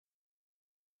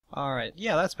Alright,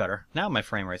 yeah, that's better. Now my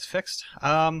frame rate's fixed.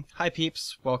 Hi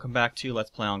peeps, welcome back to Let's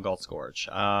Play on Gult's Gorge.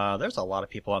 There's a lot of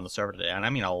people on the server today, and I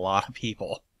mean a lot of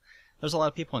people. There's a lot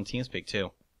of people in TeamSpeak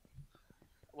too.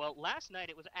 Well, last night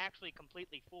it was actually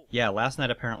completely full. Yeah, last night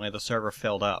apparently the server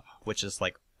filled up, which is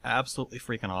like absolutely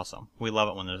freaking awesome. We love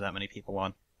it when there's that many people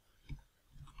on.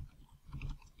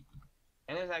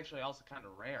 And it's actually also kind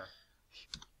of rare.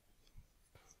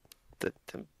 The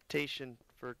temptation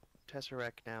for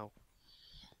Tesseract now.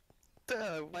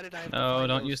 Why did I have to No, find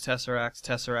don't those? use Tesseracts.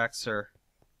 Tesseracts are,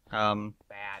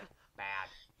 Bad.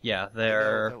 yeah, No,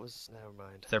 they're that was never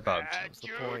mind. they're bugged. That was the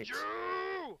point.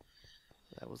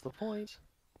 That was the point.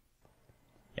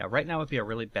 Yeah, right now would be a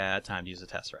really bad time to use a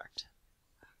Tesseract.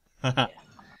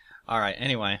 Alright,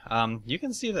 anyway, you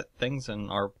can see that things in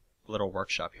our little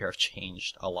workshop here have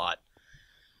changed a lot.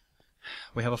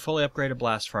 We have a fully upgraded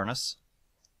blast furnace.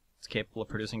 It's capable of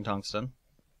producing tungsten.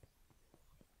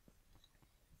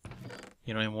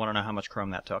 You don't even want to know how much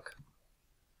chrome that took.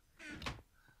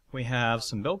 We have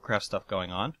some buildcraft stuff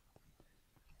going on.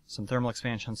 Some thermal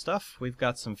expansion stuff. We've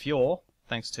got some fuel,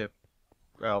 thanks to...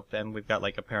 Well, and we've got,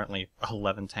 like, apparently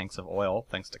 11 tanks of oil,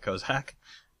 thanks to Kozak.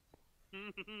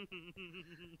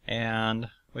 And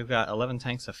we've got 11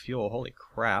 tanks of fuel. Holy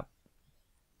crap.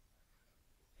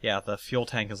 Yeah, the fuel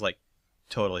tank is, like,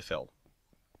 totally filled.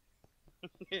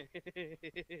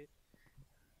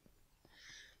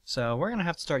 So we're going to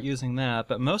have to start using that,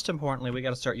 but most importantly, we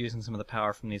got to start using some of the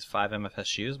power from these 5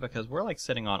 MFSUs, because we're, like,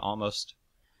 sitting on almost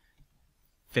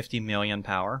 50 million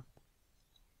power.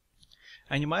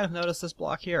 And you might have noticed this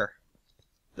block here.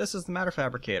 This is the matter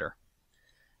fabricator.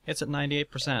 It's at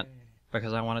 98%,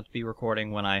 because I wanted to be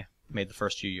recording when I made the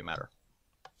first UU matter.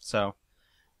 So,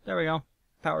 there we go.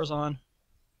 Power's on.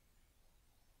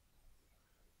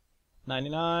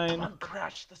 99.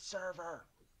 Uncrash the server!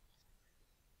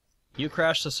 You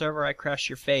crash the server, I crash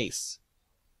your face.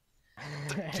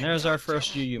 And there's our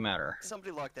first UU matter.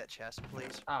 Somebody lock that chest,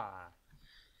 please.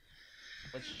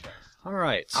 Which chest?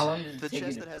 Alright. How long does it The take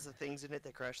chest you that to... has the things in it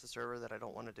that crash the server that I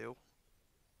don't want to do.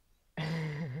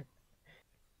 Because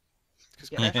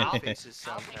I'll- faces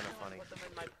I'll sound take kind of them and funny. put them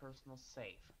in my personal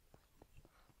safe.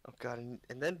 Oh god, and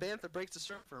then Bantha breaks the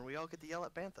server and we all get to yell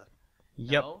at Bantha.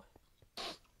 Yep. No,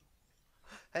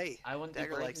 Hey, I wouldn't be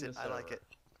Dagger likes breaking it, the I like server. it.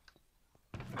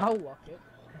 I'll walk it.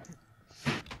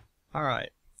 Alright.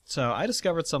 So, I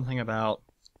discovered something about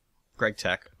Greg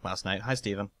Tech last night. Hi,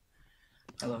 Steven.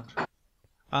 Hello.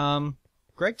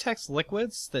 Greg Tech's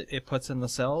liquids that it puts in the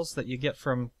cells that you get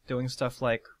from doing stuff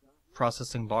like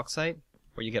processing bauxite,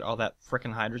 where you get all that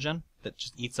frickin' hydrogen that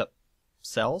just eats up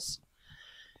cells,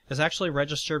 is actually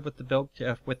registered with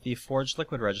the Forged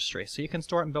Liquid Registry, so you can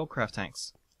store it in buildcraft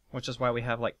tanks, which is why we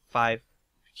have like 5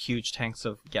 huge tanks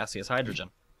of gaseous hydrogen.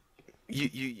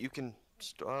 You can...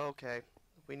 Oh, okay.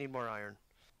 We need more iron.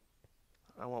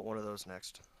 I want one of those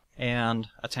next. And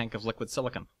a tank of liquid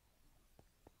silicon.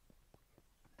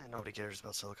 And nobody cares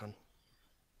about silicon.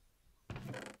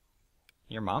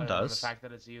 Your mom Other than does. The fact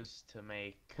that it's used to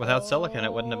make... Without silicon,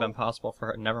 it wouldn't have been possible for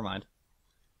her. Never mind.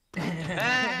 I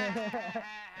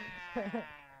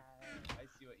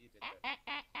see what you did there.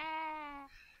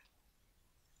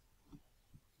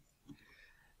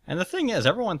 And the thing is,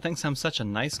 everyone thinks I'm such a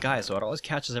nice guy, so it always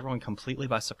catches everyone completely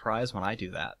by surprise when I do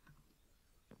that.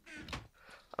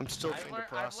 I'm still trying to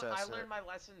process I it. learned my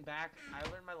lesson back. I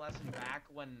learned my lesson back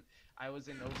when I was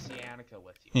in Oceanica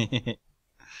with you.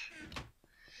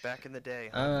 Back in the day.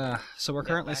 So we're Yeah,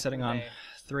 currently back in sitting the on day.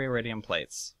 3 iridium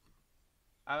plates.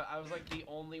 I was like the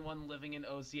only one living in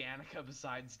Oceanica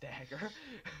besides Dagger.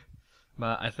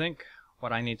 But I think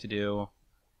what I need to do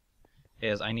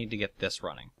is I need to get this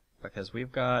running. Because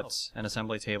we've got an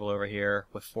assembly table over here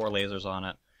with 4 lasers on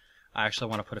it. I actually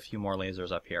want to put a few more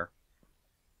lasers up here.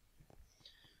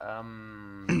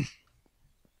 Did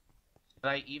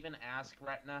I even ask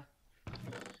Retina?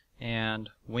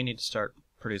 And we need to start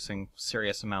producing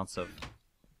serious amounts of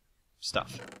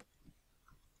stuff.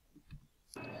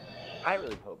 I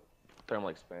really hope thermal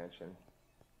expansion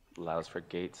allows for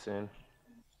gates soon.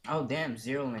 Oh damn,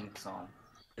 Zero Link's on.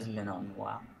 Hasn't been on in a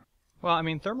while. Well, I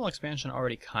mean, thermal expansion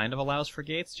already kind of allows for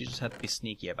gates, you just have to be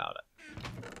sneaky about it.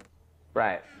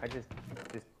 Right. I just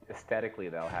aesthetically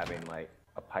though, having like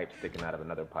a pipe sticking out of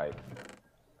another pipe.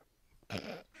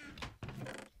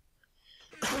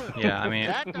 Yeah, I mean,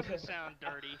 That doesn't sound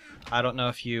dirty. I don't know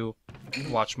if you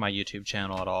watch my YouTube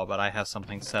channel at all, but I have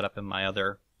something set up in my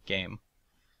other game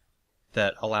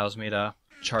that allows me to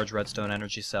charge redstone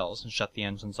energy cells and shut the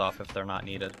engines off if they're not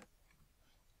needed.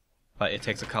 But it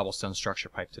takes a cobblestone structure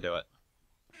pipe to do it.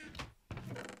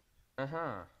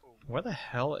 Uh-huh. Where the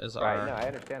hell is Right, our... no, I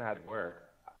understand how it works.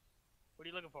 What are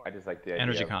you looking for? I just like the idea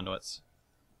Energy of conduits.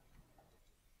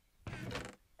 sticking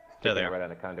There they it are. right on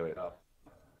the conduit. Oh.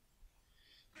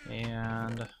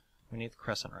 And we need the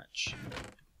crescent wrench.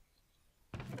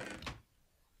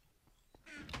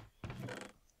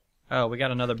 Oh, we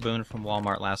got another boon from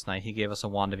Walmart last night. He gave us a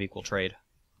wand of equal trade.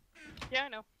 Yeah, I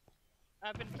know.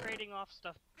 I've been trading off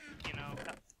stuff, you know.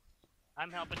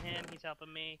 I'm helping him, he's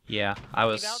helping me. Yeah,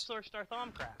 We've outsourced our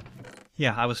Thomcraft.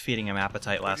 Yeah, I was feeding him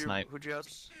appetite last night. Who'd you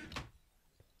outsource?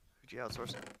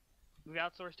 We've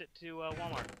outsourced it to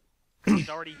Walmart. He's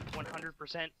already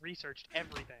 100% researched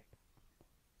everything.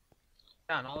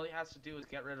 Yeah, and all he has to do is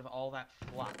get rid of all that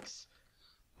flux.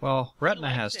 Well, Retina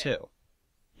likes has it. too.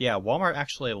 Yeah, Walmart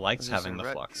actually likes I was having the gonna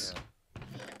say flux. Yeah,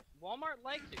 Walmart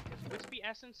likes it because Wispy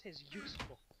Essence is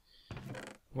useful.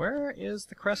 Where is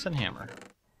the crescent hammer?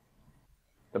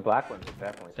 The black ones are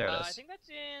definitely. There it I is. think that's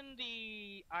in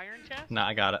the iron chest. No,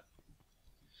 I got it.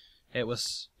 It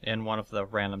was in one of the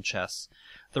random chests.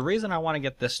 The reason I want to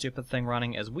get this stupid thing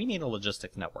running is we need a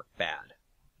logistics network bad.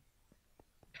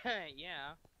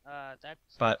 Yeah. That's.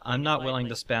 But I'm not likely. willing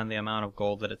to spend the amount of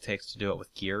gold that it takes to do it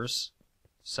with gears.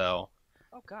 So,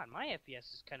 Oh god, my FPS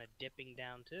is kind of dipping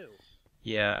down too.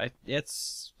 yeah,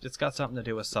 it's got something to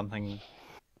do with something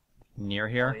near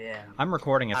here. Oh, yeah. I'm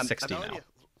recording at I'm 60 telling now, you,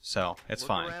 so it's look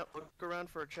fine. Look around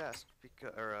for a chest,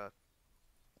 or a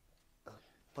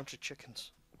bunch of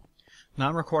chickens. No,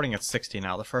 I'm recording at 60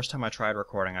 now. The first time I tried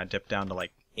recording, I dipped down to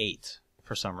like 8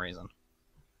 for some reason.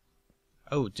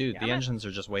 Oh, dude, Yeah, the I'm at- engines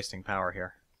are just wasting power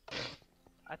here.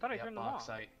 I thought I Yeah, turned them off.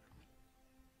 bauxite.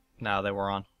 No, they were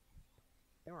on.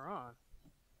 They were on.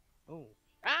 Oh.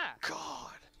 Ah!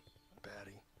 God,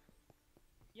 baddie.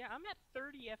 Yeah, I'm at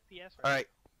 30 FPS All right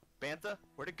right, Bantha,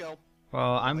 where'd it go?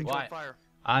 Well, Light I'm you on What? fire.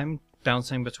 I'm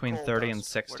bouncing between Coal 30 and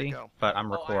dust. Where'd it 60, go? but I'm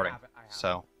Oh, recording. I have it.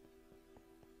 So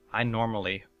I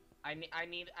normally I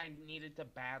needed to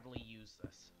badly use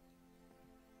this.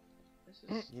 This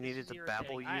is, You needed this is to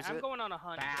babble irritating. use I'm it? going on a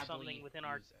hunt for Badly something within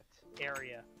our use it.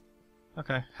 area.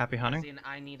 okay. Happy As hunting. in,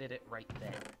 I needed it right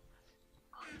there.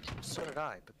 So did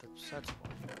I, but that's the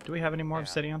point. Do we have any more Yeah.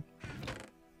 obsidian?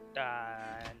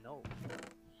 No.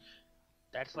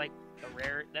 That's like the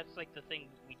rare. That's like the thing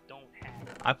we don't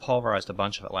have. I pulverized a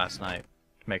bunch of it last night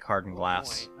to make hardened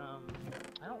glass. Boy,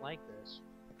 I don't like this.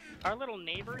 Our little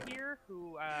neighbor here,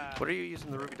 who What are you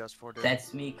using the ruby dust for, dude?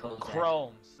 That's me, Kozak.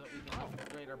 Chrome, so that we can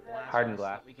upgrade our blast Hardened furnace, so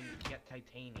glass. that we can get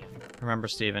titanium. Remember,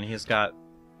 Steven, he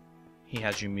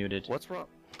has you muted. What's wrong?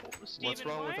 Steven,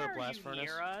 wrong with why our are blast you furnace?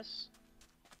 near us?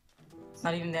 It's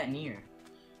not even that near.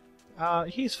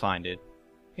 He's fine, dude.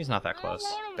 He's not that I close.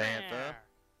 don't want him Bantha? there.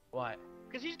 What?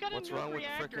 Because he's got a What's nuke wrong with the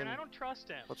reactor, and frickin- I don't trust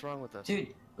him. What's wrong with this?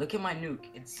 Dude, look at my nuke.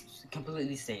 It's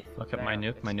completely safe. Look at my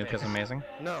There, nuke. My it's nuke is fixed. amazing.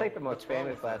 No. It's like the most what's wrong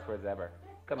famous with it? last words ever.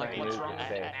 Come Like, on, what's you wrong can with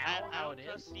say. it? Now, I how don't it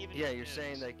trust is? Steven's Yeah, you're nukes.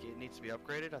 saying like it needs to be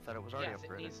upgraded? I thought it was already Yes, it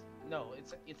upgraded. needs. No,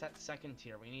 it's at second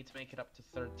tier. We need to make it up to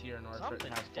third tier in order for it to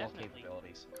Something's have full definitely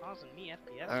capabilities. causing me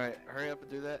FPS. Alright, hurry up and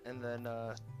do that, and then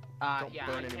Don't Yeah,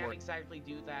 burn I any can't more. exactly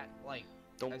do that. Like,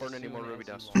 don't as burn any more soon ruby as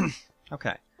you dust. want.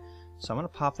 Okay. So I'm gonna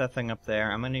pop that thing up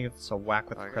there. I'm gonna give this a whack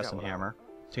with the Alright, I got crescent one. hammer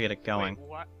to get it going.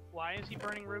 Wait, why is he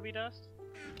burning ruby dust?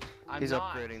 I'm He's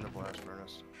not. upgrading the blast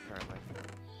furnace, apparently.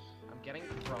 I'm getting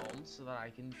chrome so that I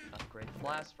can upgrade the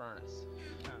blast furnace.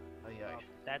 Huh. Oh yeah.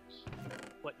 That's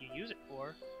what you use it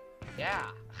for. Yeah.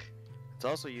 It's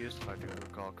also used, if I do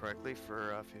recall correctly,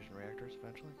 for fusion reactors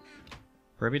eventually.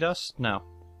 Ruby dust? No.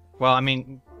 Well, I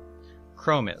mean,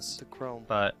 chrome is, The chrome.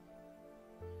 but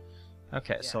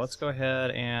okay. So let's Yes. go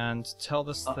ahead and tell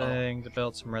this Uh-oh. thing to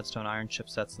build some redstone iron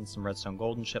chipsets and some redstone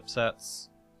golden chipsets.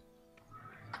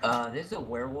 There's a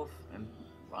werewolf in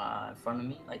front of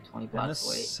me, like 20 And blocks this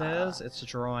away. says it's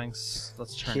drawing.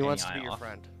 Let's turn He wants to AI be your off.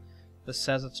 friend. This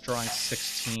says it's drawing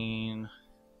 16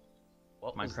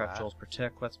 What was Minecraft that? joules per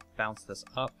tick. Let's bounce this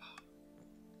up.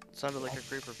 It sounded like a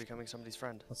creeper becoming somebody's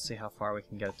friend. Let's see how far we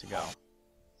can get it to go.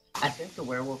 I think the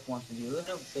werewolf wants to be a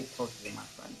little bit closer to my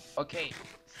friend. Okay,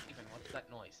 Steven, what's that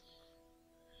noise?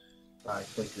 Sorry,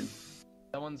 cooking.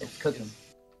 Someone's. It's cooking.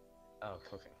 Oh,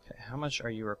 cooking. Okay, how much are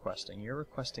you requesting? You're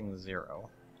requesting 0.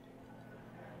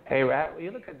 Hey, Rat, will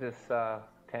you look at this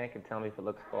tank and tell me if it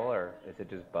looks full or is it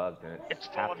just bugged and it's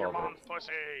half full?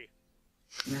 pussy.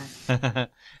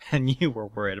 And you were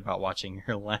worried about watching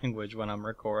your language when I'm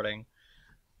recording.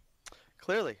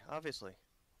 Clearly, obviously.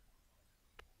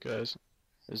 Guys,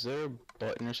 is there a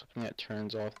button or something that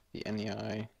turns off the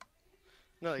NEI?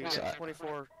 No, you Yeah. got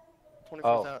 24,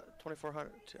 Oh.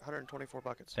 2,400, 124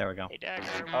 buckets. There we go. Hey, Dagger,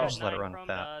 Oh. Just let it 9 run with chrome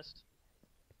that. dust.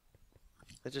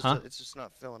 It's just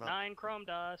not filling up. 9 chrome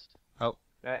dust.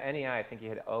 NEI, I think you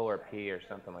hit O or P or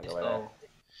something like that. Oh,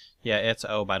 Yeah, it's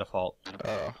O by default.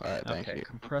 Oh, alright, thank Okay, you.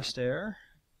 compressed air.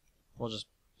 We'll just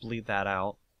bleed that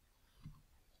out.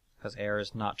 Because air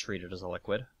is not treated as a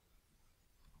liquid.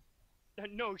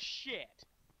 No shit.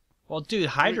 Well, dude,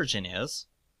 hydrogen is.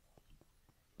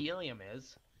 Helium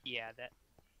is. Yeah, that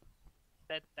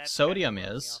Sodium kinda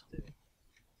throws me is. off, too.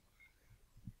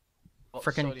 Well,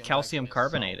 Frickin' sodium's calcium actually a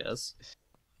carbonate solid. is.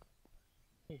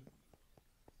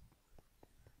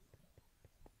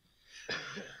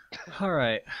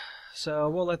 Alright, so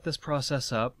we'll let this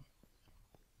process up.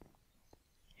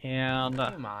 And Do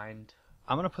you mind?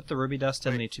 I'm going to put the ruby dust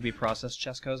in the to be processed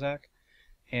chest, Kozak.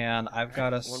 And I've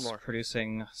got us one more.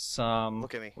 producing some...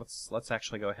 Look at me. Let's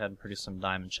actually go ahead and produce some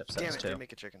diamond chipsets Damn it, too. didn't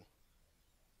make a chicken. I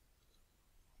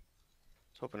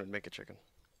was hoping it'd make a chicken.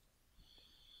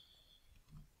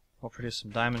 We'll produce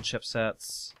some diamond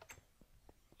chipsets.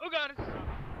 Oh god, it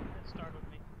startled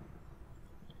me.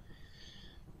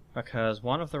 Because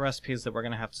one of the recipes that we're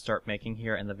going to have to start making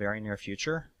here in the very near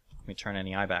future, let me turn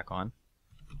NEI back on,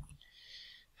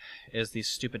 is these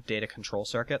stupid data control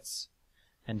circuits.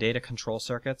 And data control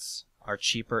circuits are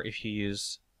cheaper if you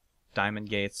use diamond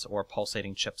gates or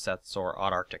pulsating chipsets or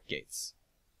autarctic gates,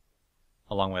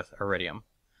 along with iridium.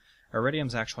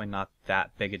 Iridium's actually not that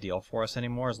big a deal for us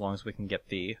anymore as long as we can get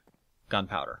the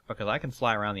gunpowder, because I can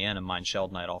fly around the end and mine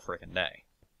sheldonite all freaking day.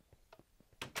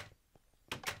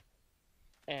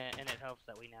 And it helps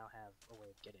that we now have a way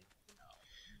of getting, you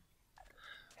know.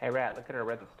 Hey, Rat, look at our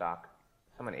redstone stock.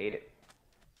 Someone ate it.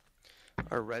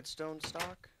 Our redstone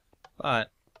stock?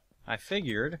 But I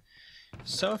figured,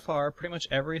 so far, pretty much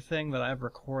everything that I've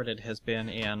recorded has been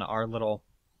in our little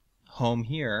home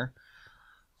here.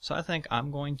 So I think I'm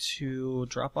going to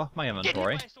drop off my Get hit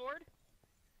inventory by a sword?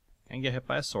 and get hit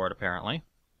by a sword, apparently.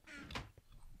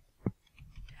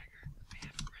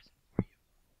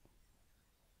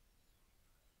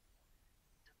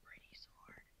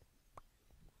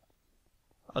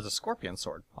 Oh, it's a scorpion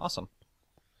sword. Awesome.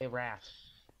 A rat.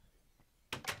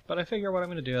 But I figure what I'm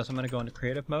going to do is I'm going to go into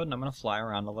creative mode and I'm going to fly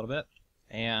around a little bit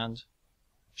and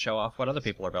show off what other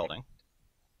people are building.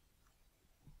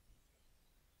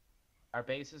 Our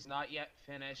base is not yet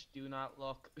finished. Do not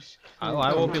look. Oh,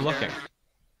 I will be looking.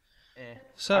 Eh.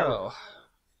 So,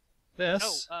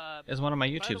 this Oh, is one of my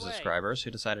by YouTube the way- subscribers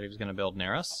who decided he was going to build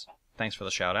near us. Thanks for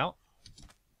the shout out.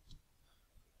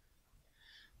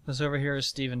 This over here is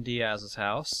Steven Diaz's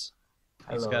house.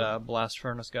 He's Hello. got a blast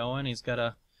furnace going. He's got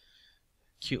a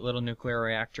cute little nuclear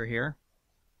reactor here.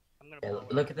 I'm gonna Yeah, blow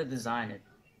it. look at the design. It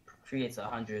creates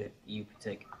 100 EU per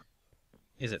tick.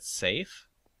 Is it safe?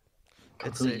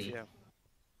 It's Completely. safe, yeah.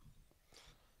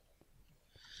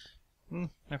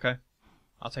 Okay.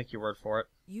 I'll take your word for it.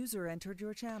 User entered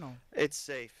your channel. It's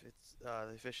safe. It's the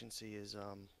efficiency is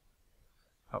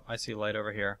Oh, I see light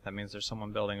over here. That means there's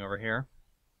someone building over here.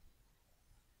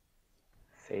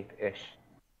 Safe-ish.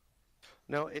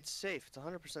 no, it's safe. It's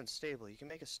 100% stable. You can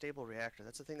make a stable reactor.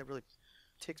 That's the thing that really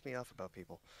ticks me off about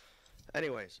people.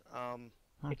 Anyways,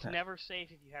 It's Okay. never safe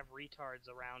if you have retards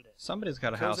around it. Somebody's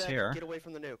got a house Kozak, here. get away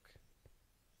from the nuke.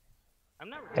 I'm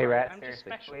not retarded. Hey, Rat, I'm just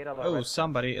seriously, special. wait all the Oh, redstone.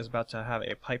 somebody is about to have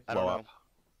a pipe I don't blow know. up.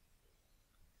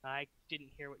 I didn't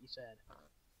hear what you said.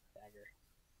 Dagger.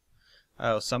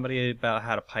 Oh, somebody about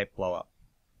had a pipe blow up.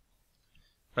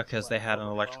 Because they had an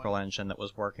What? electrical engine that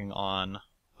was working on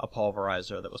a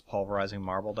pulverizer that was pulverizing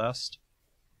marble dust.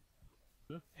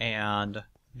 Hmm. And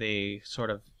they sort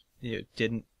of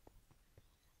didn't...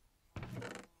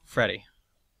 Freddy.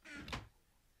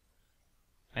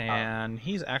 And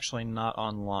he's actually not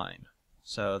online.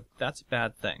 So that's a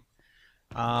bad thing.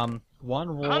 One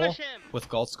rule Punish him! with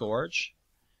Gult's Gorge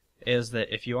is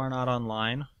that if you are not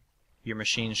online, your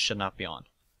machines should not be on,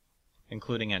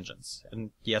 including engines.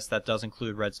 And yes, that does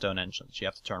include redstone engines. You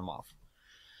have to turn them off.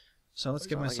 So let's It's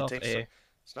give not like it myself takes a...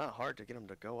 It's not hard to get them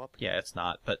to go up. Yeah, it's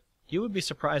not, but you would be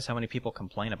surprised how many people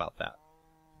complain about that.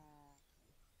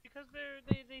 Because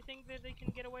they think that they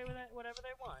can get away with it, whatever they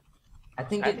want. I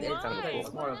think I it, think it's it's because uncool.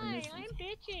 it's more of a Why? nuisance. I'm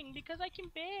bitching because I can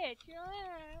bitch.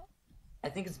 I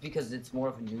think it's because it's more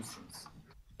of a nuisance.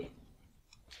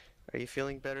 Are you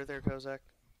feeling better there, Kozak?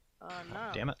 No.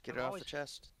 Damn it. Get I'm it off always- the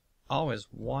chest. Always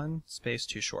one space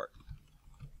too short.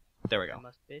 There we I go.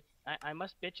 must bitch. I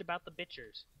must bitch about the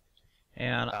bitchers.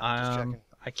 And just checking.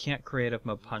 I can't creative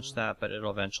mode punch that, but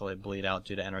it'll eventually bleed out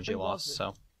due to energy Who loss, was it?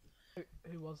 so...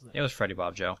 Who was that? It was Freddy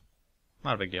Bob Joe.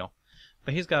 Not a big deal.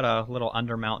 But he's got a little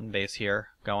under mountain base here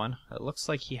going. It looks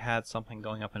like he had something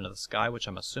going up into the sky, which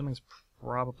I'm assuming is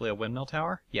probably a windmill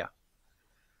tower. Yeah.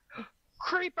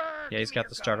 Creeper! Yeah, he's got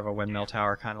the start of a windmill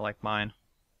tower, kind of like mine.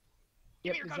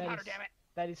 Give Yep, me your is that gunpowder, his- damn it!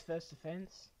 That is first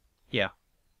defense. Yeah.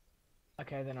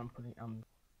 Okay, then I'm putting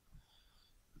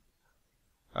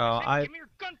Oh, Hey, give me your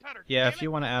gunpowder. Yeah, damn if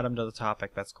you want to add them to the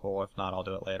topic, that's cool. If not, I'll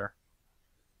do it later.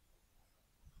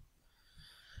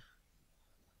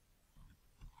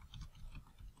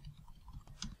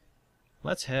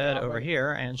 Let's head over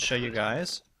here and show you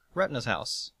guys Retina's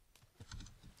house.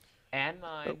 And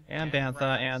mine. And Bantha,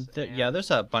 Brad's, yeah,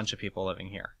 there's a bunch of people living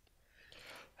here.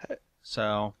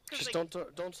 So, Just don't tell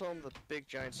them the big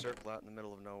giant circle out in the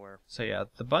middle of nowhere. so yeah,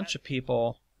 the bunch of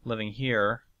people living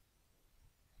here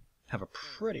have a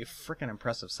pretty freaking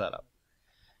impressive setup.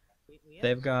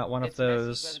 They've got one of It's messy, but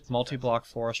those it's multi-block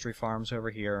forestry farms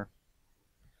over here.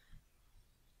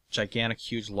 Gigantic,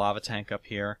 huge lava tank up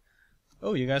here.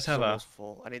 Oh, you guys have It's a almost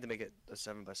full. I need to make it a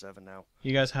 7x7 now.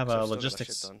 you guys have So a I've still got my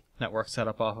logistics shit done. network set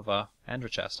up off of a Ender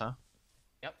chest, huh?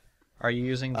 Yep. Are you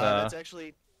using the That's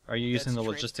actually Are you using that's the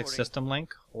logistics transporting- system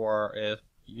link, or if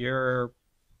your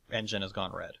engine has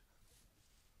gone red?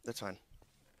 that's fine.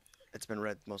 It's been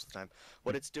red most of the time.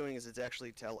 What it's doing is it's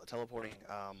actually teleporting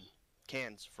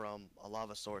cans from a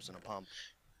lava source and a pump.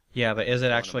 Yeah, but is it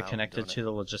Throwing actually them out, connected doing to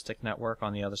the logistic network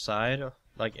on the other side?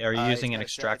 Like, are you It's using got an a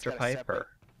extractor pipe, separate- or?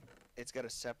 It's got a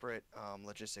separate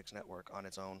logistics network on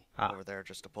its own Ah. over there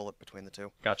just to pull it between the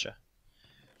two. Gotcha.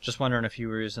 Just wondering if you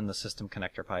were using the system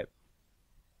connector pipe.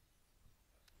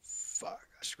 Fuck,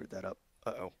 I screwed that up.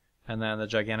 Uh-oh. And then the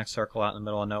gigantic circle out in the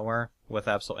middle of nowhere with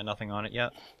absolutely nothing on it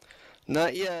yet.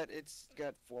 Not yet. It's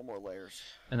got 4 more layers.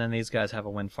 And then these guys have a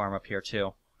wind farm up here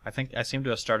too. I think I seem to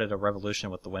have started a revolution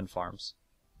with the wind farms.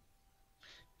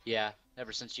 Yeah,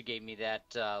 ever since you gave me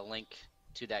that link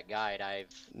to that guide, I've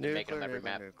been making them every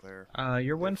map. Nuclear.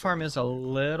 Your wind farm is a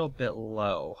little bit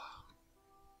low.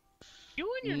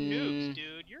 You and your nukes,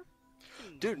 dude. You're.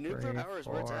 Dude, nuclear 3, power is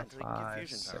where it's 4, at. It's like 5,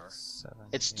 fusion power. 6, 7,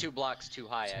 It's 8, 2 blocks too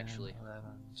high, 10, actually. 11,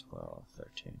 12,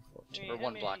 13, 14. Or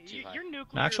one block too high. You're nuclearly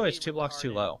No, actually, it's 2 blocks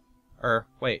too retarded. low. Or,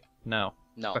 wait, no.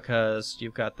 No. Because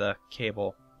you've got the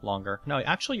cable longer. No,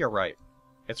 actually, you're right.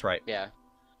 It's right. Yeah.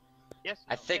 Yes.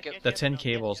 I no, think yes, it- yes, The yes, tin no, yes,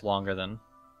 cable is yes. longer than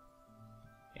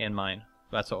in mine.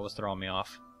 That's what was throwing me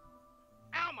off.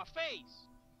 Ow, my face!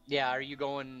 Yeah, are you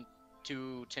going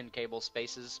to 10 cable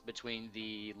spaces between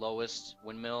the lowest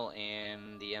windmill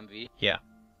and the MV?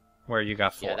 Where you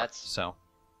got 4. Yeah, that's- So.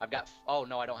 I've got. Oh,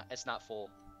 no, I don't. It's not full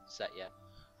set yet.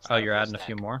 It's Oh, not you're full adding a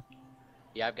few stack. more?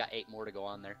 Yeah, I've got 8 more to go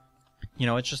on there. You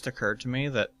know, it just occurred to me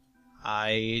that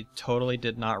I totally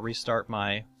did not restart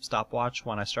my stopwatch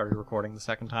when I started recording the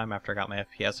second time after I got my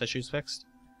FPS issues fixed.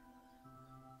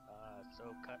 So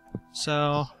cut.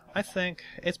 So, I think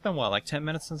it's been, what, like 10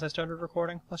 minutes since I started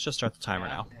recording? Let's just start the timer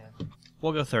now.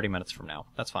 We'll go 30 minutes from now.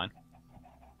 That's fine.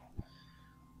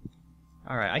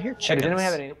 Alright, I hear Hey, does chickens. anyone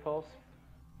have any pulse?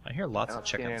 I hear I lots of don't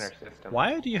see any in chickens. our system.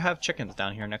 Why do you have chickens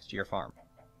down here next to your farm?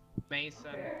 Mason.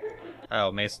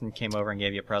 Oh, Mason came over and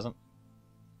gave you a present?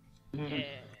 Yeah.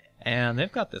 And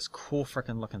they've got this cool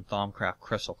frickin' looking Thaumcraft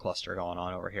crystal cluster going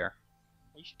on over here.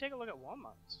 You should take a look at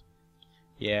Walmart's.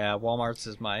 Yeah, Walmart's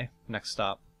is my next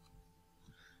stop.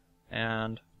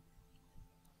 And...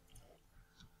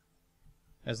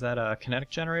 is that a kinetic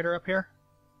generator up here?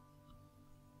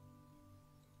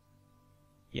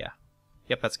 Yeah.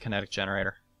 Yep, that's a kinetic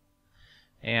generator.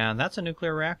 And that's a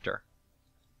nuclear reactor.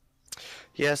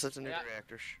 Yes, that's a nuclear Yeah.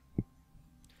 reactor.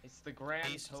 It's the grand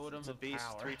Beast, totem it's a of beast.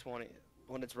 power. 320.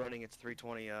 When it's running, it's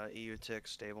 320 EU tick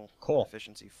stable. Cool.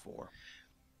 Efficiency 4.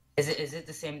 Is it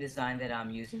the same design that I'm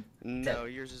using? No,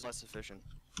 yours is less efficient.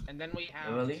 And then we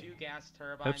have Really? 2 gas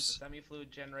turbines, Oops. a semi-fluid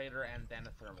generator, and then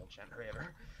a thermal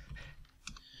generator.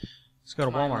 Let's go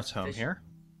to Mine Walmart's is home efficient. here.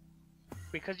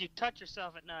 Because you touch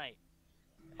yourself at night.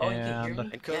 Oh, you can hear And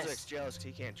me? And Kozak's Yes. jealous 'cause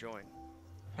he can't join.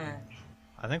 Huh.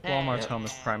 I think Hey. Walmart's home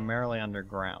is primarily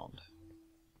underground.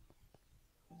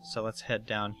 So let's head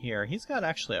down here. He's got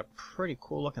actually a pretty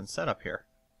cool looking setup here.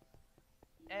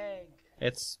 Egg.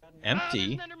 It's Ah, there's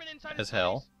empty an Enderman inside as his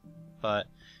hell, place. but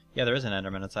yeah, there is an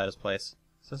Enderman inside his place.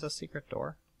 Is this a secret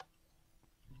door?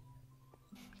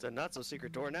 It's a not so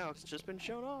secret door now. It's just been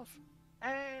shown off.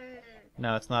 Egg.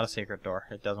 No, it's not a secret door.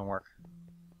 It doesn't work.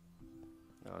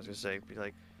 No, I was gonna say, be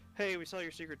like, hey, we saw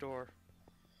your secret door.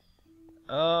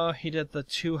 Oh, he did the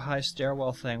too high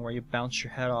stairwell thing where you bounce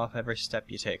your head off every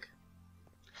step you take.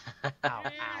 Ow, ow,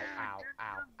 ow,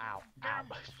 ow, ow, ow.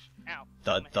 Ow.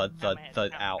 Thud, Ow, my thud, head, thud, my head,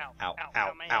 thud, ow, ow, ow,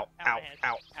 ow, my head, ow, my ow, head,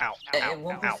 ow, ow, ow,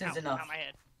 One ow, boost ow, is ow, enough. ow, my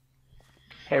head.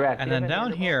 Hey, Rat, do And you then have down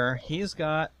any here, he's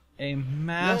got a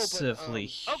massively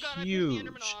Oh god, I pissed the huge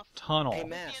Enderman off. tunnel. Hey, The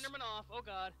Mass. Enderman off. Oh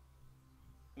god.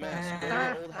 Mass, go to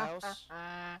your old house.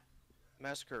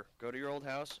 Massacre, go to your old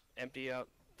house, empty out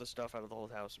the stuff out of the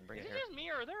old house and bring Is it it here. just me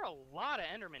or are there a lot of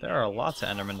Endermen? There are down here? lots of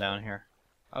Endermen down here.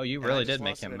 Oh, you And I really just did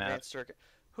make lost him an mad. advanced circuit.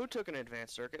 Who took an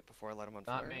advanced circuit before I let him on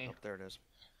Not fire? me. Oh, there it is.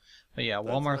 But yeah,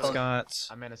 That's Walmart's nice. got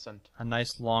I'm innocent. a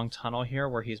nice long tunnel here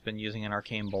where he's been using an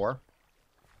arcane bore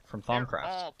from They're Thaumcraft.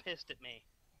 all pissed at me.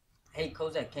 Hey,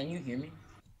 Kozak, can you hear me?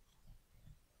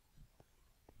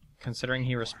 Considering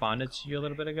he responded to you a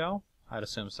little bit ago, I'd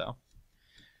assume so.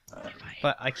 Uh,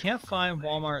 But I can't find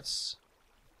Walmart's...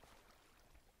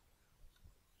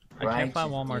 I can't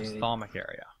find Righteous Walmart's dude. Thaumic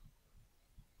area,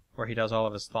 where he does all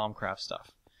of his Thaumcraft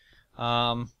stuff.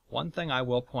 One thing I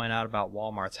will point out about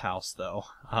Walmart's house, though,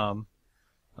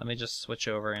 let me just switch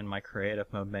over in my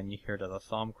creative mode menu here to the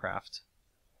Thaumcraft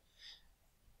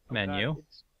menu,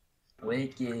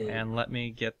 Wicked. and let me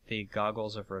get the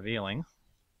goggles of revealing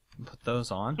and put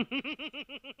those on.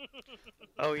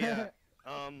 Oh yeah.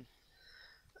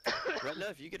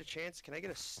 Retna, if you get a chance, can I get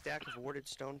a stack of warded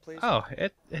stone, please? Oh,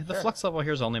 the flux level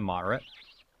here is only moderate.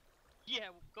 Yeah,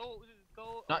 go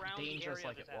Not around the dangerous area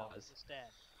like of his it house was. instead.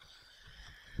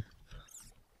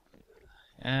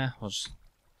 We'll just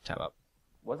tab up.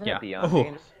 Wasn't Yeah. it beyond Oh.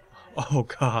 dangerous? Oh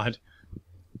god.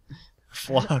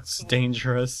 Flux,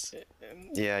 dangerous.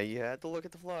 Yeah, you had to look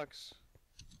at the flux.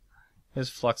 His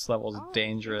flux level is Oh.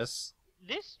 dangerous.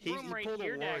 This He room right pulled a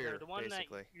here, warrior, Dagger, the one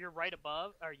basically. that you're right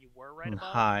above, or you were right And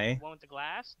above, high. the one with the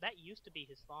glass, that used to be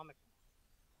his Thaumic.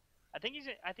 I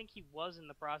think he was in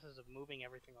the process of moving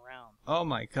everything around. Oh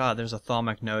my god, there's a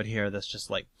Thaumic node here that's just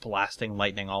like blasting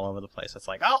lightning all over the place. It's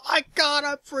like, oh my god,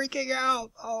 I'm freaking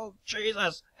out! Oh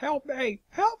Jesus, help me!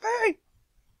 Help me!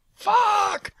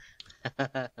 Fuck!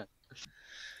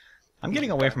 I'm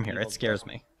getting away from here, it scares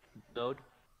me. Node.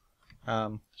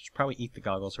 Should probably eat the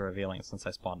goggles of revealing since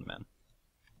I spawned them in.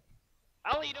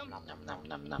 I'll eat him. Nom, nom, nom,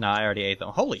 nom, nom. No, I already ate them.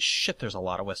 Holy shit, there's a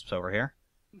lot of wisps over here.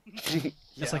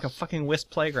 It's like a fucking wisp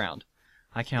playground.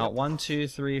 I count 1, 2,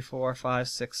 3, 4, 5,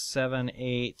 6, 7,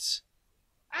 8.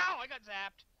 Ow! I got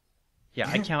zapped. Yeah,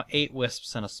 I count 8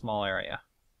 wisps in a small area.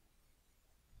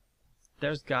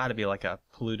 There's gotta be like a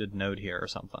polluted node here or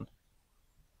something.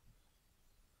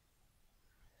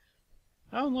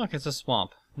 Oh look, it's a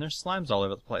swamp. And there's slimes all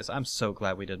over the place. I'm so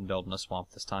glad we didn't build in a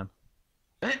swamp this time.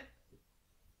 It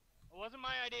wasn't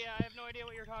my idea. I have no idea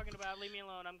what you're talking about. Leave me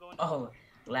alone. I'm going. Oh,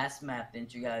 last map,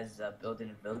 didn't you guys build in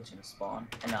a village in a spawn?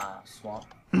 In a swamp?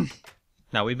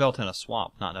 Now, we built in a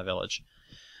swamp, not in a village.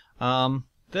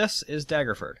 This is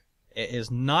Daggerford. It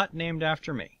is not named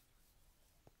after me.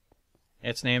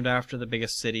 It's named after the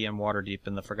biggest city in Waterdeep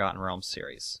in the Forgotten Realms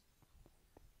series.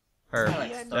 Or,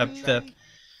 Like Star Trek.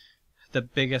 the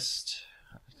biggest...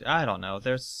 I don't know,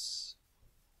 there's...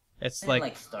 It's Isn't it like...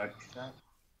 like Star Trek.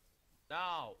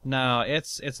 No, No,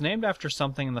 it's named after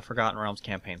something in the Forgotten Realms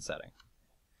campaign setting.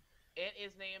 it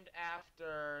is named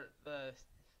after the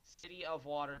city of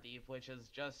Waterdeep, which is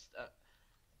just,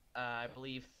 I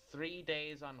believe, 3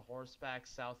 days on horseback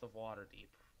south of Waterdeep.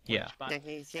 Yeah. Which by- Yeah, can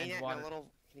you say and that water- in a little?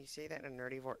 Can you say that in a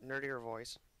nerdier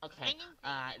voice? Okay.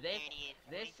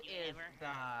 This is the,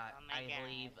 I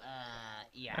believe,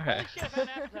 yeah. Okay. Holy shit! I found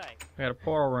appetite. We got a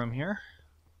portal room here.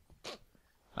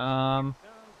 Comes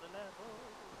the level.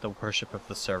 The worship of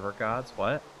the server gods,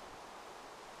 what?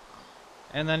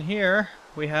 And then here,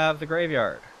 we have the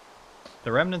graveyard.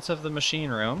 The remnants of the machine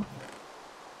room.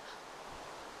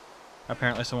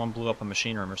 Apparently someone blew up a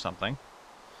machine room or something.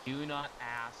 Do not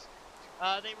ask.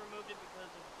 They removed it because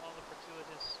of all the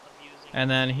gratuitous abusing. And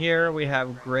then here we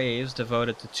have graves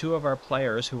devoted to 2 of our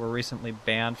players who were recently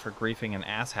banned for griefing and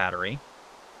asshattery.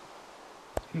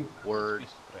 Word.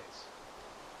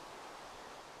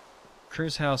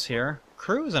 Crew's house here.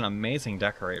 Crew is an amazing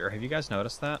decorator. Have you guys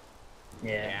noticed that?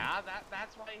 Yeah. Yeah,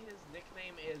 that's why his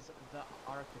nickname is the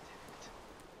Architect.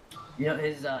 You know,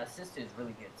 his sister is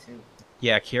really good too.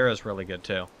 Yeah, Kira's really good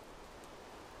too.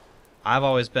 I've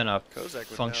always been a Kozak would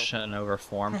know. function over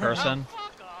form person.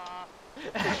 Fuck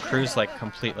off. Crew's like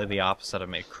completely the opposite of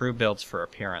me. Crew builds for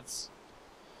appearance.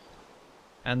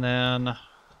 And then,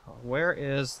 where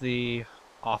is the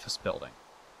office building?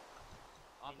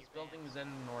 Office buildings in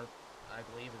north, I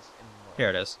believe, is in north. Here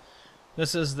it is.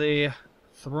 This is the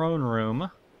throne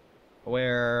room,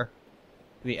 where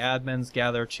the admins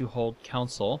gather to hold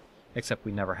council, except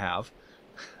we never have.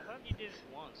 I thought you did it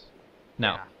once.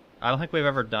 No, Yeah. I don't think we've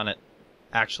ever done it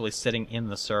actually sitting in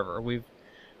the server.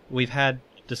 We've had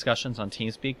discussions on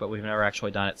TeamSpeak, but we've never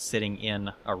actually done it sitting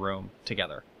in a room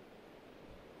together.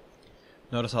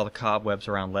 Notice all the cobwebs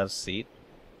around Lev's seat.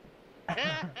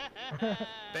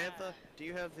 Bantha, do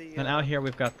you have the And out here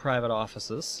we've got private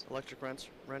offices. electric wrench?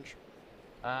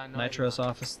 No, I do Nitro's not.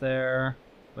 office there.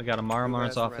 We got a Maramar's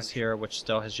has the office wrench? here, which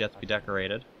still has yet to be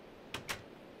decorated.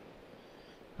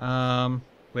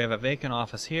 We have a vacant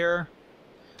office here.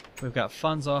 We've got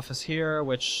Fun's office here,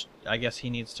 which I guess he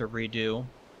needs to redo.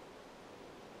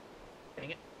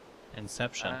 Dang it.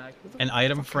 Inception. Who the An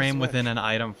item fuck is frame Wedge? within an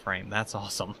item frame. That's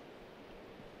awesome.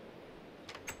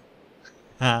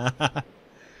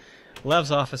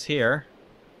 Lev's office here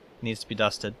needs to be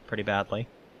dusted pretty badly.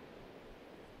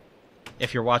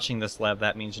 If you're watching this, Lev,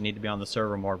 that means you need to be on the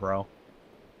server more, bro.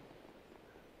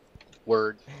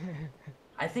 Word.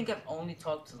 I think I've only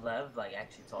talked to Lev, like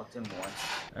actually talked to him once.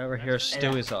 Over here's That's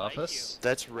right. Stewie's Thank office.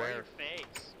 That's Or your rare.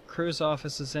 face. Crew's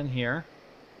office is in here.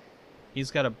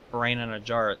 He's got a brain in a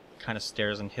jar. It kind of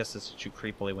stares and hisses at you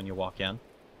creepily when you walk in.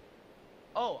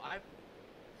 Oh,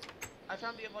 I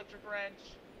found the electric wrench.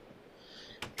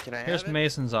 Can I have Here's it?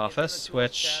 Mason's It's in the office, tools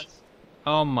which... chest.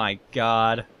 Oh my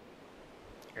god.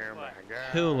 Oh my god.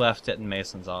 Who left it in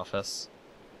Mason's office?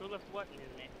 Who left what in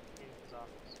his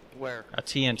office? Where? A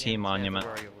TNT monument.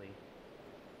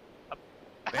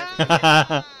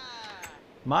 Temporarily.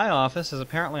 My office is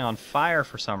apparently on fire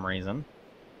for some reason.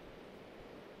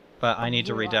 But I need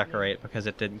to redecorate because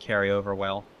it didn't carry over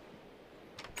well.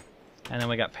 And then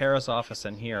we got Para's office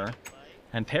in here.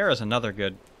 And Para's another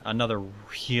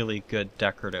really good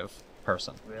decorative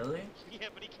person. Really? Yeah,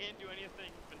 but he can't do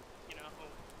anything, you know.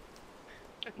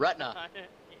 Retina.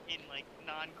 In like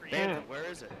non-creative. Bandit, where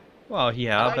is it? Well,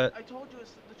 yeah, but I told you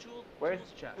it's the tools Where's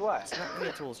chest. what? It's not in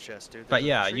the tools chest, dude. but There's a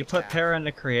yeah, tree you put tab. Para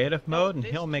into creative No, mode and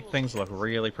this he'll make tools things look chest.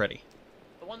 really pretty.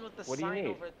 The one with the What do you sign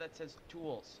need? over it that says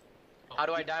tools. How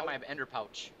do I dye my ender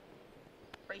pouch?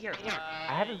 Right here.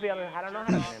 I haven't been able to, I don't know how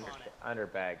to Turn do off an on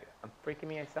it. underbag. I'm freaking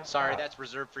me out. Sorry, that's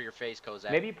reserved for your face, Kozak.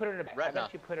 Maybe you put it in a, I Retina.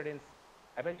 bet you put it in,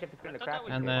 I bet you have to put it in I a thought that crafting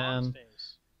was And table. then- Ron's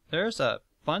face. There's a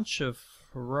bunch of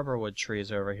rubberwood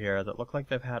trees over here that look like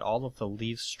they've had all of the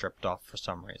leaves stripped off for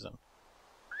some reason.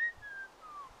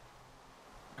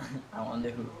 I wonder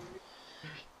who.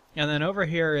 And then over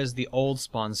here is the old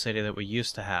spawn city that we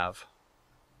used to have.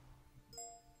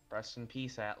 Rest in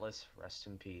peace, Atlas. Rest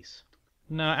in peace.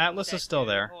 No, Atlas That is still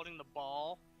dude there. Holding the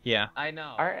ball. Yeah, I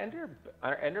know. Are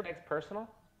ender bags personal?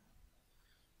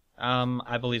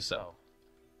 I believe so.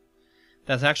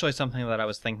 That's actually something that I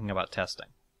was thinking about testing.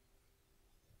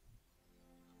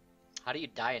 How do you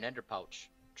dye an ender pouch?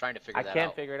 I'm trying to figure I that can't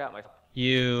out. figure it out myself.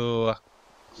 You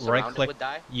Surround it right-click, with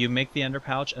dye? you make the ender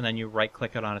pouch, and then you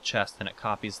right-click it on a chest, and it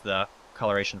copies the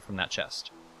coloration from that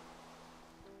chest.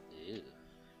 Ew.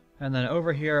 And then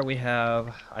over here we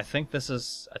have, I think this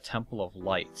is a Temple of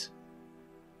Light.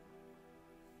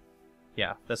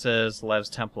 Yeah, this is Lev's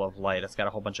Temple of Light. It's got a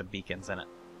whole bunch of beacons in it.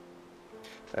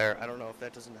 There, I don't know if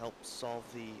that doesn't help solve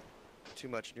the too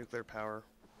much nuclear power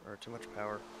or too much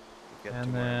power. We've got And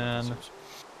two more then- officers.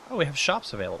 Oh, we have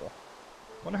shops available.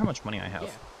 Wonder how much money I have.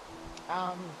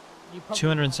 You probably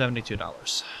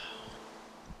 $272.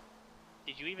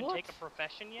 Did you even What? take a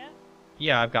profession yet?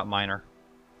 Yeah, I've got miner.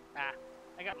 Ah,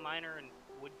 I got miner and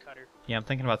woodcutter. Yeah, I'm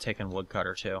thinking about taking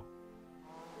woodcutter too.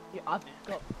 Yeah, I've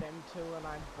got them too, and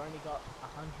I've only got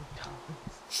 $100. Well,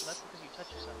 that's because you touch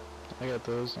yourself. I got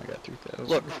those, I got 3,000.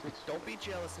 Look, don't be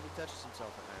jealous if he touches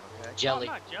himself at night, okay? Jelly.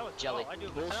 No, I'm not jealous. Jelly. At all. I do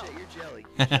it myself. Bullshit, you're jelly.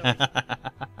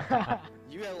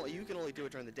 You're jelly. You can only do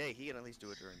it during the day. He can at least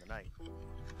do it during the night.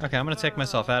 Okay, I'm gonna take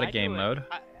myself out I of do game it- mode.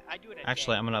 I do it at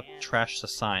Actually, day, I'm gonna man. trash the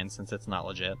sign since it's not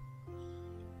legit.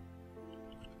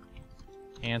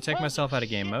 And take Holy myself out of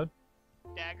game shit. mode.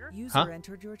 Dagger. User Huh?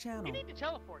 entered your channel. You need to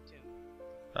teleport to.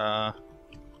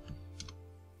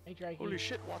 Hey, Drake. Holy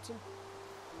shit, Watson.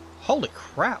 Holy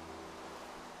crap!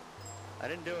 I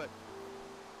didn't do it.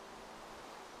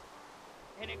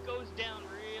 And it goes down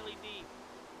really deep.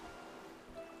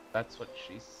 That's what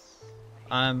she's.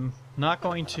 I'm not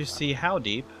going to see how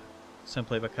deep,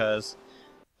 simply because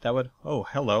that would... Oh,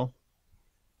 hello.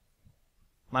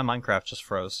 My Minecraft just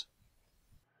froze.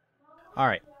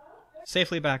 Alright.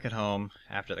 Safely back at home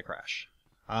after the crash.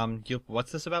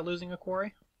 What's this about losing a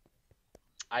quarry?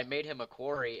 I made him a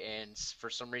quarry, and for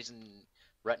some reason,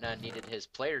 Retina needed his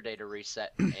player data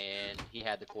reset, and he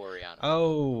had the quarry on him.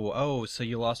 Oh, so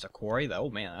you lost a quarry? Oh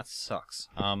man, that sucks.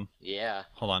 Yeah.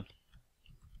 Hold on.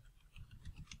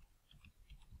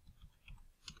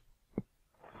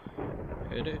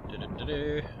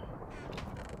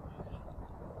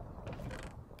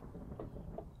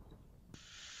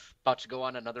 About to go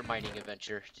on another mining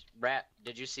adventure. Rat,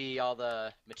 did you see all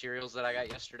the materials that I got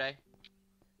yesterday?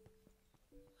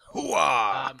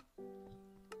 Hooah!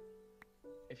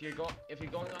 If you're going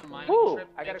on a mining Ooh, trip,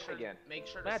 I got make it sure, again. make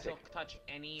sure to Magic. silk touch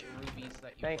any rubies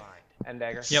that you Thanks. find. And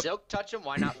dagger. Yep. Silk touch them,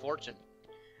 why not fortune?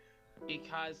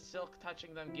 Because silk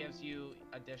touching them gives you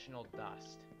additional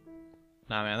dust.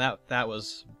 Nah, man, that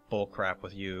was bullcrap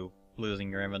with you losing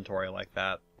your inventory like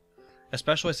that.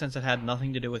 Especially since it had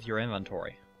nothing to do with your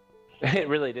inventory. It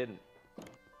really didn't.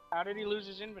 How did he lose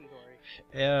his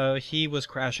inventory? He was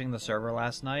crashing the server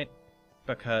last night,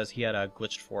 because he had a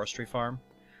glitched forestry farm.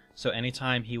 So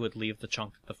anytime he would leave the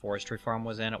chunk that the forestry farm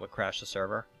was in, it would crash the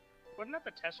server. Wasn't that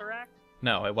the Tesseract?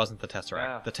 No, it wasn't the Tesseract.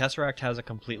 No. The Tesseract has a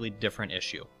completely different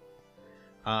issue.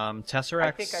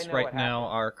 Tesseracts I know right what now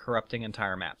happened. are corrupting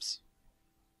entire maps.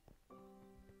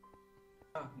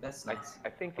 Oh, that's nice. I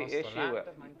think the Across issue, land of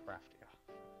Minecraft,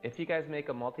 yeah. if you guys make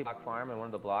a multi-block farm and one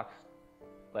of the blocks,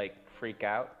 like, freak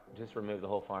out, just remove the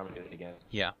whole farm and do it again.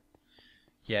 Yeah.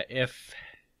 Yeah,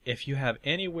 if you have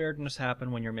any weirdness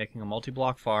happen when you're making a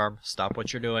multi-block farm, stop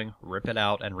what you're doing, rip it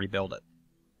out, and rebuild it.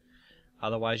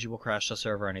 Otherwise, you will crash the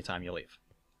server anytime you leave.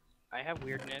 I have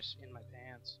weirdness in my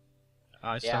pants.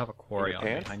 I still Yeah. have a quarry your on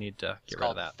me. pants? I need to It's get rid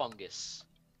of called that. fungus.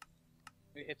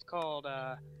 It's called,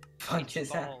 Fuck is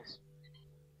that? balls.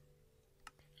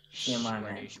 Yeah, my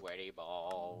Sweaty, man. sweaty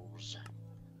balls.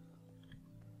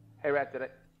 Hey, Rat, did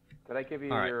I give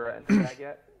you All right. your enter tag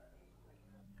yet?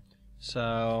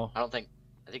 So, I think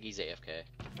he's AFK.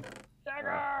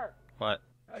 Dagger! what?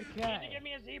 You need to Okay. give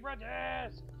me a zebra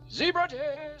disc! Zebra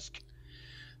disc!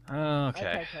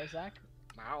 Okay. Kozak.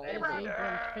 Mow. Zebra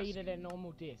and feed it a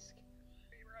normal disc.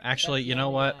 Actually, That's you know the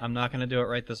what? only I'm not going to do it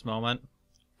right this moment.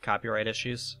 Copyright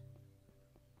issues.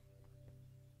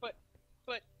 But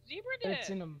zebra But it's disc!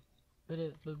 in them. But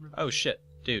it. Oh shit,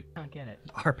 dude. Can't get it.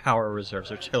 Our power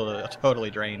reserves are totally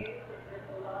drained.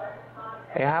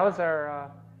 Hey, how's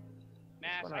our,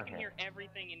 Mass, What's I going on can here? hear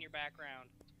everything in your background.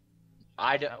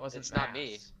 That wasn't It's not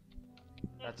me. Mass.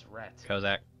 That's Rhett.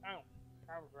 Kozak. Oh,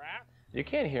 how's that? you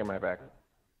can't hear my back.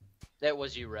 That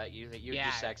was you, Rhett. You Yeah.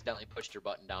 just accidentally pushed your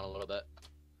button down a little bit.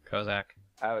 Kozak.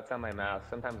 Oh, it's on my mouse.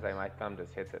 Sometimes my thumb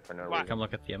just hits it for no Why? reason. Come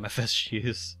look at the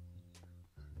MFSUs.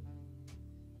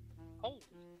 Oh,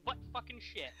 what fucking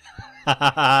shit.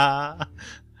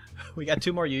 We got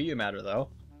 2 more UU matter, though.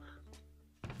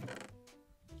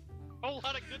 Whole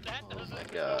lot of good that does. my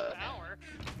with God. no power.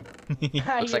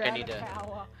 Looks like You're I need out of to-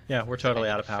 power. Yeah, we're totally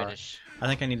out of power. Finish. I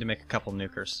think I need to make a couple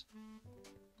nukers.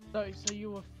 So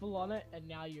you were full on it, and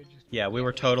now you're just. Yeah, we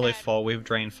were totally full. We've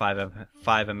drained 5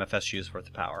 MFSUs worth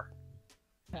of power.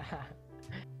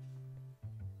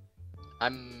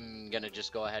 I'm gonna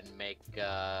just go ahead and make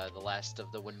the last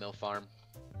of the windmill farm.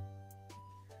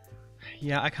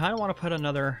 Yeah, I kind of want to put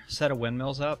another set of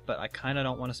windmills up, but I kind of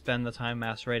don't want to spend the time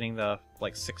macerating the,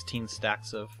 16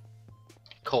 stacks of...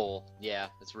 Coal. Yeah,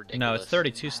 it's ridiculous. No, it's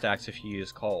 32 stacks if you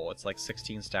use coal. It's like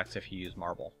 16 stacks if you use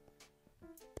marble.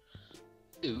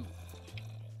 Ooh.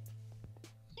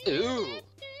 Ooh.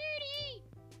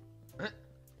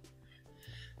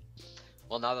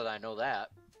 Well, now that I know that,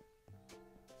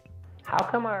 How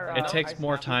come our? It takes ice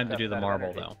more mountain time to stuff's do the out of marble,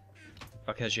 energy? though.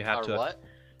 Because you or have to what?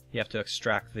 you have to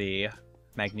extract the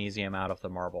magnesium out of the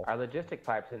marble. Our logistic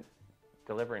pipes are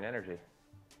delivering energy.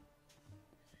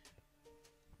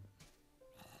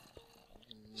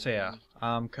 So yeah,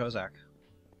 Kozak.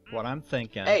 What I'm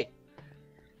thinking Hey,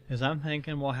 is I'm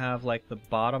thinking we'll have like the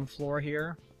bottom floor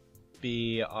here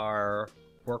be our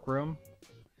workroom.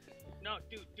 No,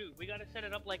 dude, we gotta set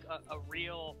it up like a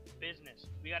real business.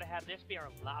 We gotta have this be our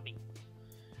lobby.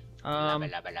 Well,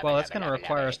 that's going to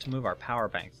require us to move our power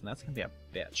banks, and that's going to be a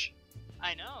bitch.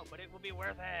 I know, but it will be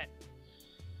worth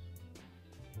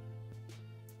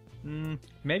it.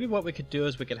 Maybe what we could do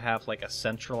is we could have like a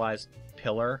centralized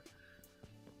pillar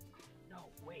No,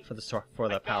 wait. for the I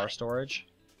got power it. storage.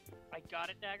 I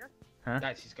got it, Dagger.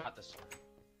 Guys, he's got this.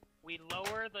 We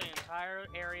lower the entire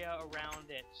area around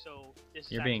it, so this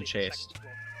is You're being actually the chased. second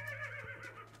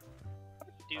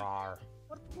floor. Rawr.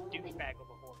 What a douchebag of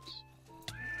a horse.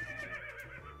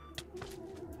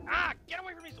 Ah! Get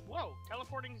away from me! Whoa!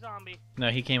 Teleporting zombie. No,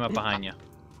 he came up behind you.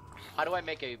 how do I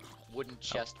make a wooden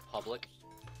chest public?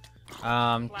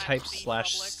 Type C / public.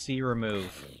 C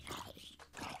remove.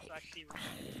 Slash C.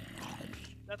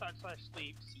 I thought slash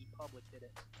sleep C public did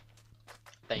it.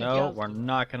 Thank No, you. we're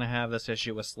not going to have this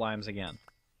issue with slimes again.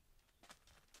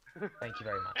 Thank you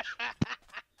very much.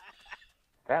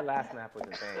 That last map was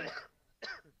insane.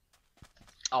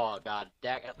 Oh god,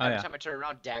 Dagger. Oh, Every yeah. time I turned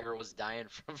around, Dagger was dying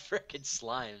from frickin'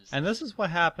 slimes. And this is what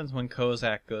happens when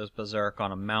Kozak goes berserk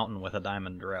on a mountain with a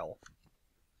diamond drill.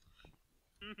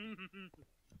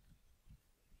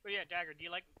 But yeah, Dagger,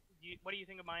 what do you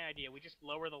think of my idea? We just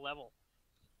lower the level.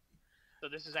 So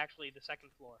this is actually the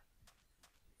second floor.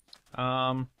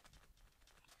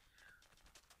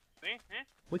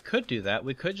 We could do that.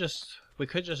 We could just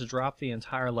drop the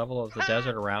entire level of the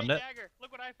desert around Hey, it. Dagger,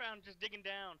 look what I found just digging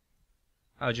down.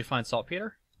 Oh, did you find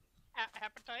saltpeter?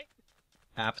 Appetite?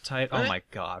 Appetite? Oh my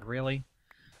god, really?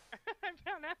 I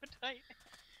found appetite.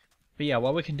 But yeah,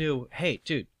 what we can do... Hey,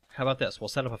 dude, how about this? We'll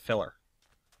set up a filler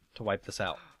to wipe this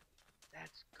out.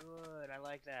 That's good. I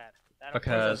like that. That'll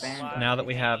because Those are banned, now that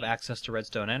we have right? access to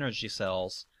redstone energy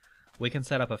cells, we can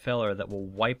set up a filler that will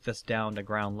wipe this down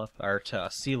to or to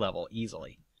sea level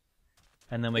easily,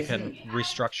 and then we can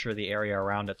restructure the area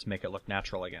around it to make it look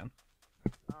natural again.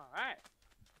 All right.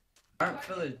 Aren't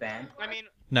fillers banned? I mean,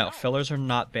 No, fillers are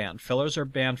not banned. Fillers are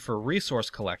banned for resource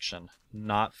collection,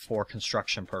 not for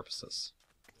construction purposes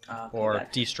Okay, or gotcha.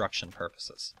 destruction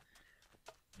purposes.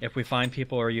 If we find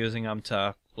people are using them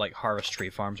to like harvest tree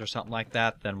farms or something like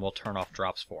that, then we'll turn off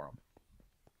drops for them.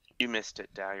 You missed it,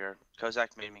 Dagger.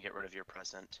 Kozak made me get rid of your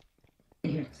present.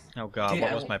 Oh god, Dude,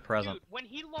 what I was my present? dude, when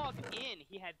he logged in,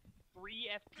 he had 3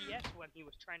 FPS when he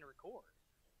was trying to record.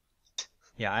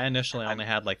 Yeah, I initially only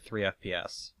had like 3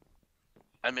 FPS.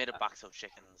 I made a box of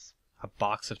chickens. A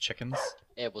box of chickens?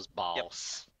 It was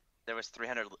balls. There was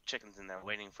 300 chickens in there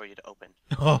waiting for you to open.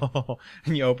 Oh,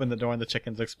 and you open the door and the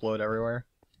chickens explode everywhere?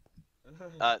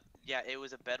 Yeah, it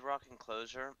was a bedrock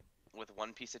enclosure with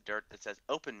one piece of dirt that says,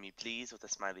 "Open me, please," with a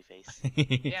smiley face.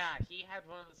 Yeah, he had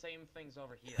one of the same things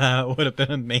over here. That would have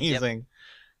been amazing.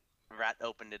 Rat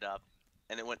opened it up,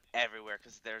 and it went everywhere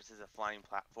because theirs is a flying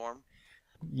platform.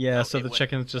 Yeah, No, so it the went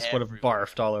chickens just would have everywhere.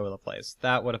 barfed all over the place.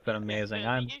 That would have been amazing. The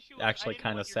I'm issue was actually I didn't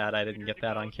kind of want your sad I didn't computer get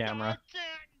that to on go, camera. "I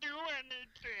can't do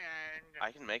anything."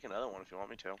 I can make another one if you want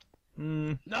me to.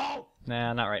 No!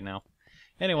 Nah, not right now.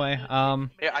 Anyway,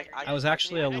 Yeah, I was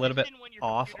actually a I just little bit didn't want your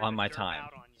off computer on to my derp time.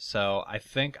 out on you. So I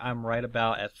think I'm right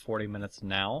about at 40 minutes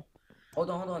now.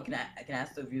 Hold on. Can I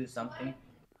ask the viewer something?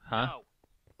 Huh? No.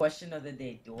 Question of the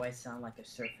day: do I sound like a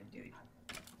surfer dude?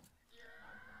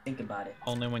 Think about it.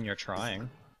 Only when you're trying.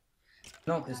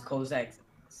 No, because Kozak's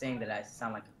saying that I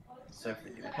sound like a surfer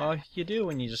dude. Well, you do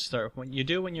when you just start. When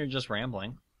you're just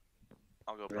rambling.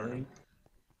 I'll go burn Really? it.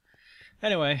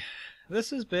 Anyway,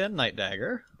 this has been Night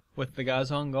Dagger with the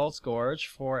guys on Gult's Gorge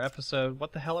for episode.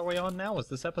 What the hell are we on now? Is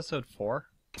this episode 4?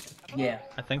 Yeah.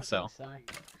 I think so.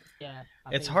 Yeah.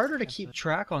 It's harder to keep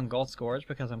track on Gult's Gorge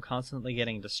because I'm constantly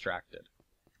getting distracted.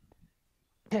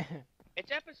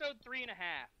 It's episode 3.5.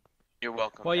 You're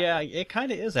welcome. Well, yeah, Dagger. it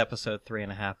kind of is episode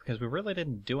 3.5 because we really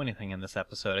didn't do anything in this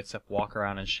episode except walk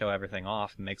around and show everything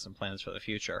off and make some plans for the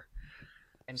future.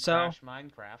 And So- Crash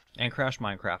Minecraft. And crash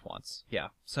Minecraft once. Yeah.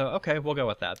 So, okay, we'll go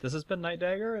with that. This has been Night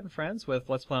Dagger and Friends with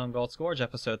Let's Play on Gult's Gorge,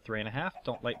 episode 3.5.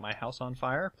 Don't light my house on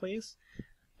fire, please.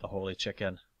 The holy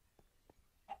chicken.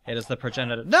 It is the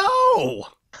progenitor. No!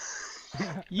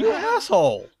 You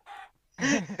asshole!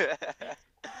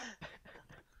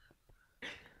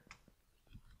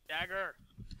 Dagger,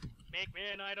 make me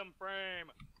an item frame.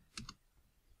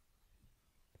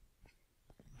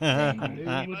 Who We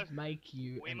would must- make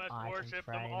you We an must item worship the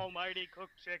frame? almighty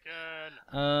cooked chicken.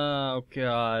 Oh,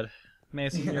 God.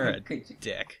 Mason, you're a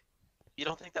dick. You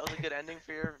don't think that was a good ending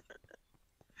for your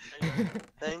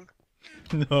thing?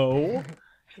 No.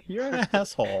 You're an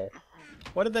asshole.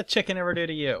 What did that chicken ever do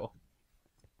to you?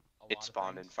 A lot It of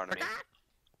spawned in things. front of me.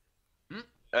 Hmm?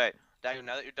 Alright, Dagger,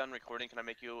 now that you're done recording, can I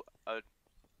make you a...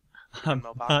 I'm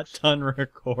Ammo not box? done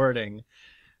recording.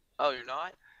 Oh, you're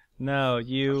not? No, I'm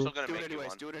you... still gonna Do make it you anyways.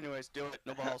 one. Do it anyways. Do it.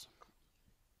 No balls.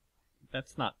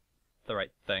 That's not the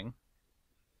right thing.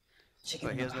 Chicken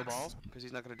Wait, he has no box. balls because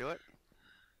he's not gonna do it.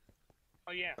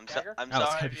 Oh yeah, I'm, so Dagger. I'm Oh, it's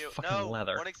sorry gotta if be you... fucking No,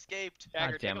 leather. one escaped.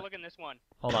 Dagger, take damn a it. look in this one.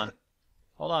 Hold on.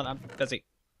 Hold on, I'm busy.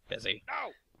 Busy.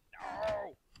 No,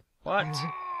 no. What? On.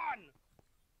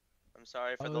 I'm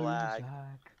sorry for the Oh, lag.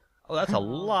 Zach. Oh, that's a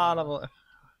lot of...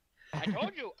 I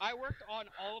told you, I worked on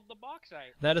all of the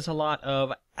bauxite. That is a lot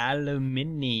of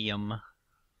aluminium.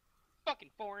 Fucking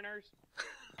foreigners.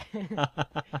 That's Taking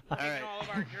all of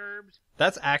our gerbs.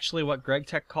 actually what Greg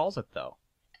Tech calls it, though.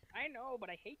 I know, but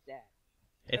I hate that.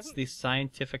 It's the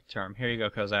scientific term. Here you go,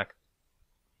 Kozak.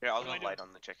 Here, I'll What go am I light doing?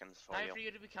 on the chickens for Time you. for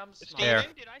you to become smart. There.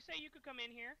 Steven, did I say you could come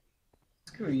in here?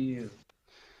 Screw you.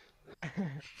 Did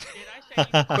I say you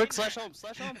could come Quick, in slash here? home.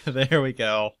 Slash home. There we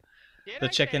go. Did The I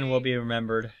chicken say will be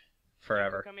remembered you could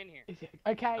forever. Come in here.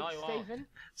 Okay, No, he won't. Stephen.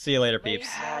 See you later, leave peeps.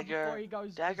 now Dagger, before he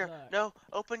goes Dagger, berserk. no,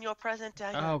 open your present,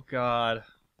 Dagger. Oh, God.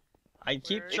 I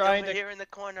keep Where- It's trying over to... here in the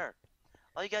corner.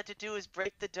 All you got to do is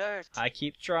break the dirt. I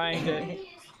keep trying to...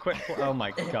 Quit... Oh,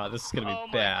 my God. This is gonna Oh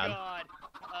be my bad. god.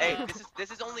 Hey, this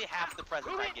is only half the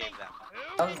present I gave them.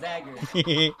 That was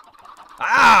Dagger.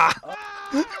 Ah!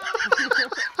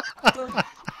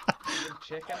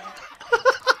 Chicken.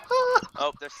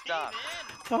 Oh, they're stuck.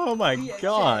 Oh, my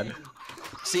God.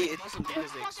 See, it doesn't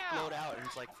because they explode out and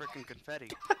it's like freaking confetti.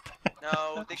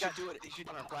 No, they They got should do it. They should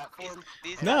do it on our platform.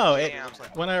 these No, got it, jammed.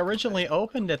 when I originally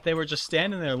opened it, they were just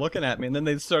standing there looking at me, and then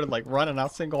they started like running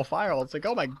out single file. It's like,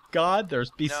 oh my God, they're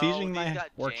besieging no, these my got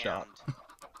workshop. jammed.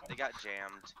 They got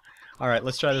jammed. All right,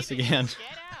 let's try this Steven, again.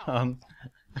 Get out.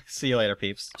 See you later,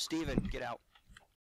 peeps. Steven, get out.